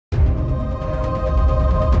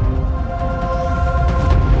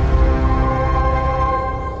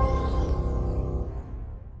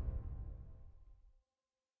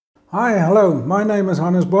Hi, hello, my name is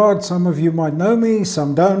Hannes Bart. Some of you might know me,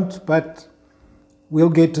 some don't, but we'll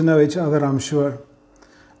get to know each other, I'm sure.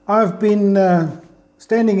 I've been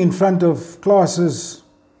standing in front of classes,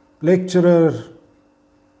 lecturer,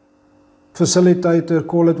 facilitator,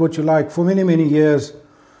 call it what you like, for many, many years.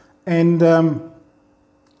 And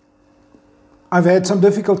I've had some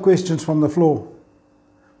difficult questions from the floor,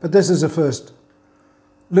 but this is a first.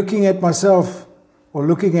 Looking at myself or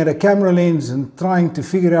looking at a camera lens and trying to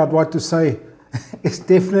figure out what to say is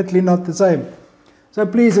definitely not the same. So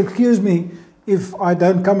please excuse me if I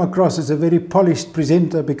don't come across as a very polished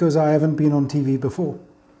presenter because I haven't been on TV before.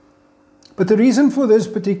 But the reason for this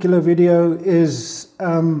particular video is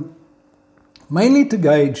mainly to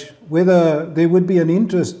gauge whether there would be an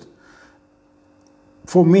interest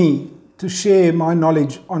for me to share my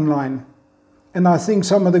knowledge online. And I think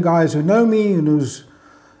some of the guys who know me and who's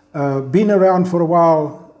been around for a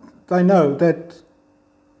while, they know that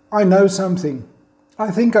I know something.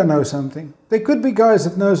 I think I know something. There could be guys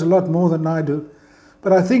that knows a lot more than I do,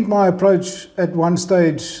 but I think my approach at one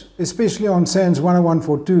stage, especially on SANS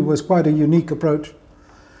 10142, was quite a unique approach.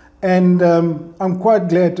 And I'm quite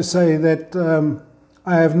glad to say that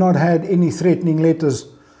I have not had any threatening letters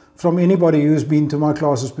from anybody who's been to my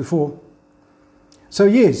classes before. So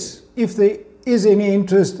yes, if there is any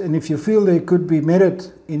interest and if you feel there could be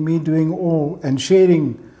merit in me doing all and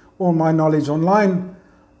sharing all my knowledge online,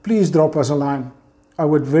 please drop us a line. I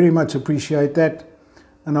would very much appreciate that,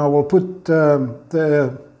 and I will put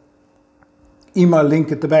the email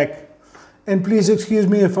link at the back. And please excuse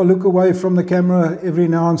me if I look away from the camera every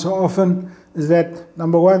now and so often, is that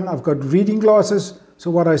number one, I've got reading glasses,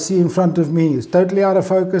 so what I see in front of me is totally out of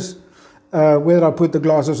focus, whether I put the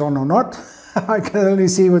glasses on or not. I can only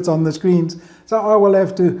see what's on the screens, so I will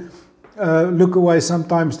have to look away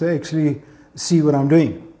sometimes to actually see what I'm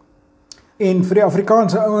doing. En vir die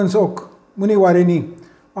Afrikaanse ouens ook, moenie worry nie.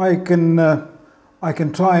 I can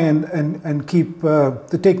try and keep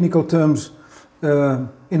the technical terms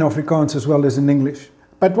in Afrikaans as well as in English.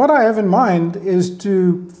 But what I have in mind is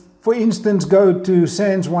to, for instance, go to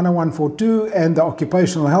SANS 10142 and the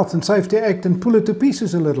Occupational Health and Safety Act and pull it to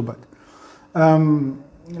pieces a little bit.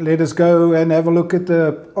 Let us go and have a look at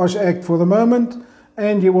the OSH Act for the moment,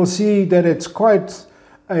 and you will see that it's quite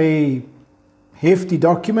a hefty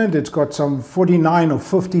document. It's got some 49 or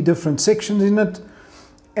 50 different sections in it,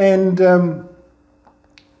 and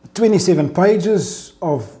 27 pages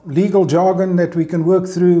of legal jargon that we can work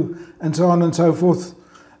through, and so on and so forth.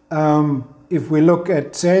 If we look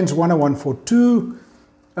at SANS 10142,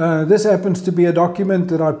 this happens to be a document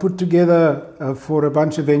that I put together for a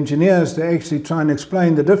bunch of engineers to actually try and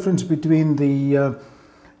explain the difference between the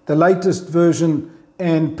latest version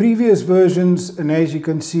and previous versions. And as you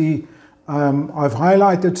can see, I've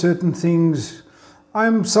highlighted certain things.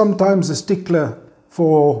 I'm sometimes a stickler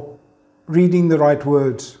for reading the right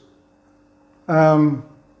words. I've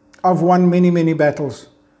won many battles.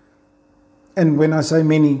 And when I say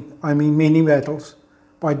many, I mean many battles.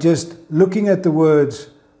 By just looking at the words,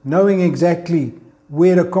 knowing exactly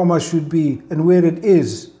where a comma should be and where it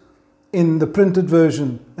is in the printed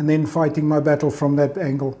version, and then fighting my battle from that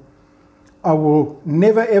angle. I will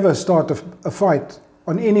never ever start a fight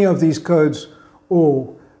on any of these codes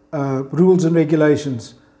or rules and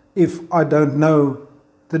regulations if I don't know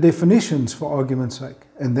the definitions, for argument's sake.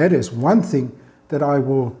 And that is one thing that I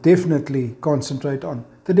will definitely concentrate on,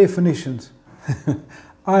 the definitions.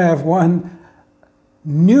 I have won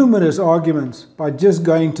numerous arguments by just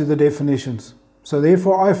going to the definitions. So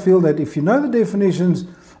therefore I feel that if you know the definitions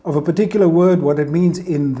of a particular word, what it means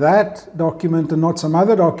in that document and not some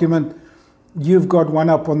other document, you've got one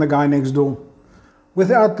up on the guy next door.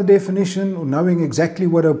 Without the definition or knowing exactly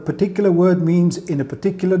what a particular word means in a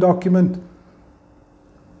particular document,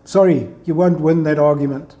 sorry, you won't win that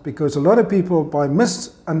argument, because a lot of people, by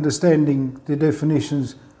misunderstanding the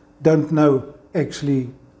definitions, don't know actually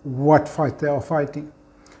what fight they are fighting.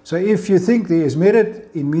 So if you think there is merit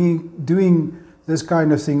in me doing this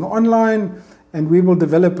kind of thing online, and we will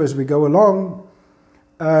develop as we go along,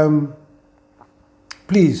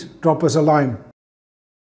 please drop us a line.